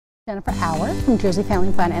Jennifer Auer from Jersey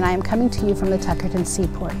Family Fun, and I am coming to you from the Tuckerton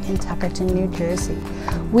Seaport in Tuckerton, New Jersey.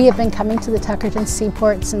 We have been coming to the Tuckerton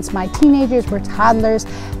Seaport since my teenagers were toddlers,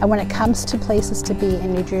 and when it comes to places to be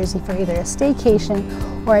in New Jersey for either a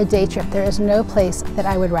staycation or a day trip, there is no place that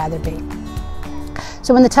I would rather be.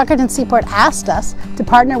 So when the Tuckerton Seaport asked us to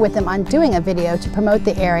partner with them on doing a video to promote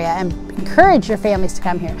the area and encourage your families to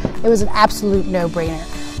come here, it was an absolute no-brainer.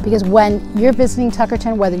 Because when you're visiting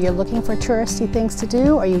Tuckerton, whether you're looking for touristy things to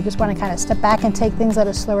do or you just want to kind of step back and take things at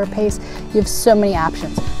a slower pace, you have so many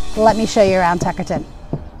options. Let me show you around Tuckerton.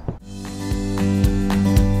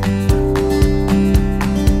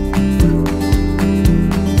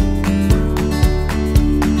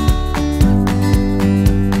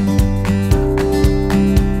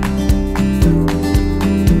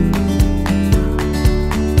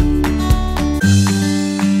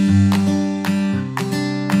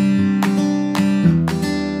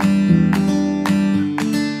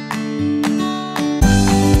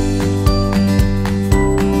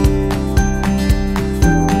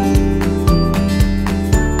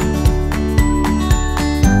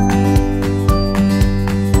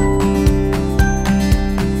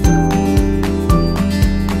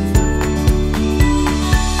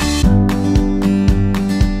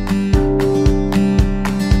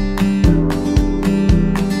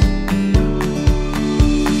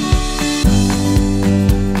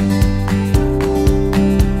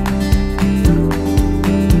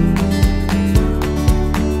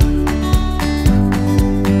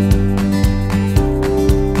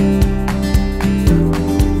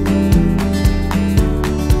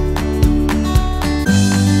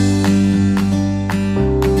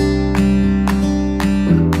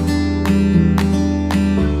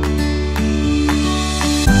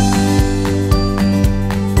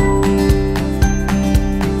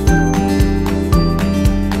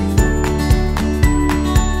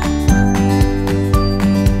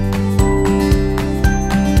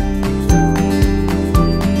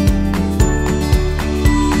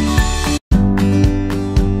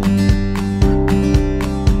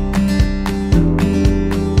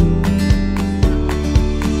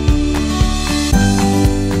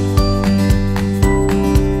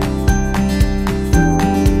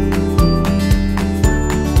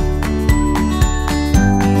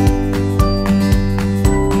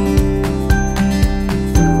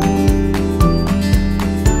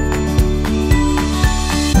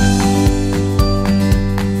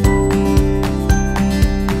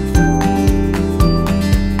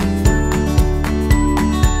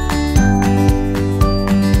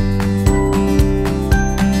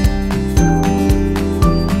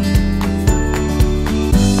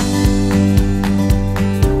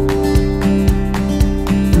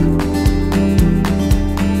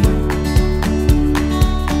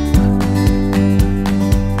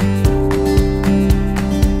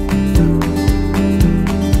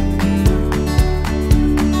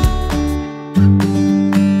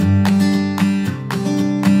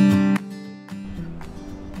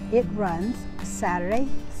 It runs Saturday,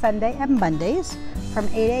 Sunday, and Mondays from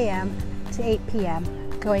 8 a.m. to 8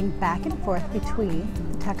 p.m., going back and forth between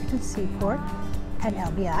the Tuckerton Seaport and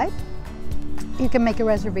LBI. You can make a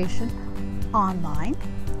reservation online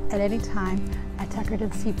at any time at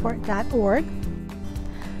tuckertonseaport.org.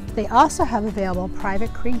 They also have available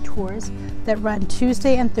private creek tours that run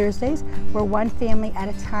Tuesday and Thursdays, where one family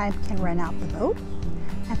at a time can rent out the boat.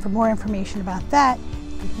 And for more information about that,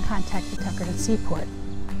 you can contact the Tuckerton Seaport.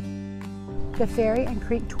 The ferry and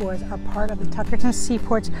creek tours are part of the Tuckerton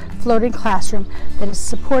Seaport's floating classroom that is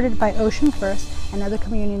supported by Ocean First and other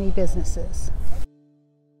community businesses.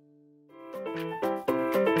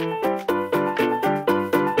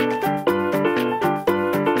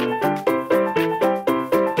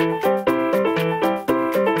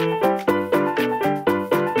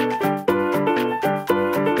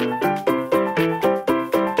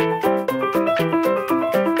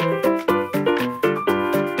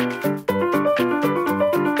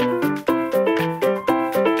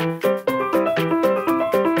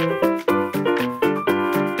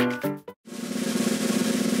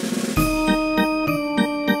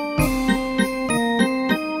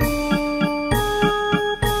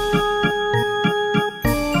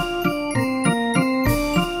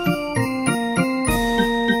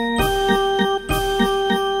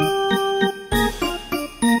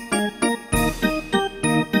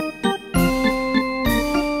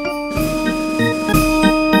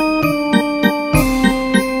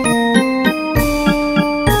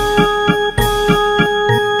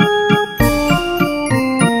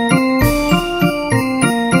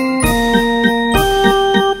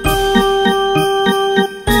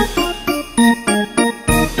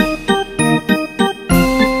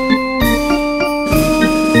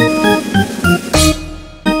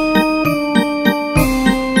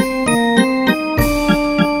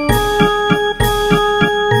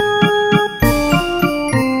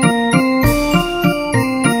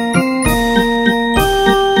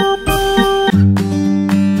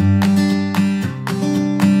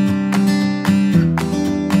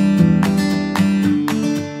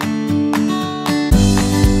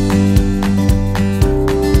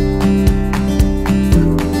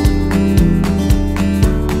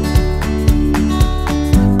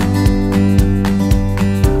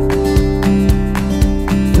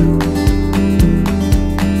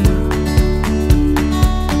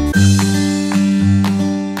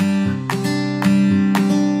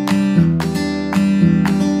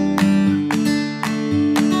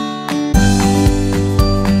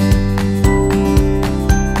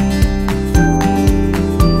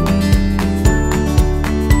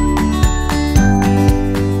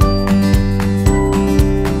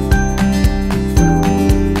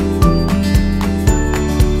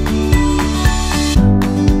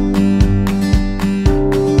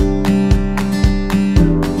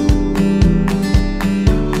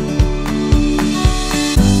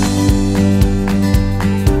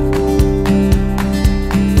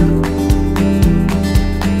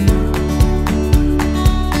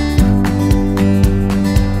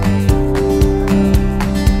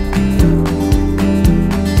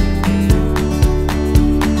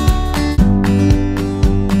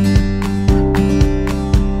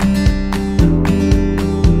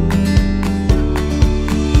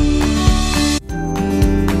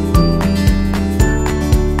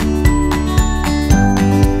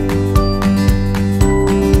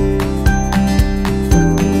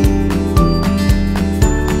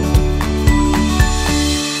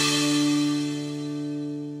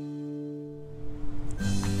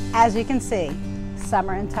 As you can see,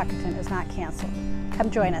 summer in Tuckerton is not canceled.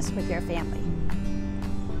 Come join us with your family.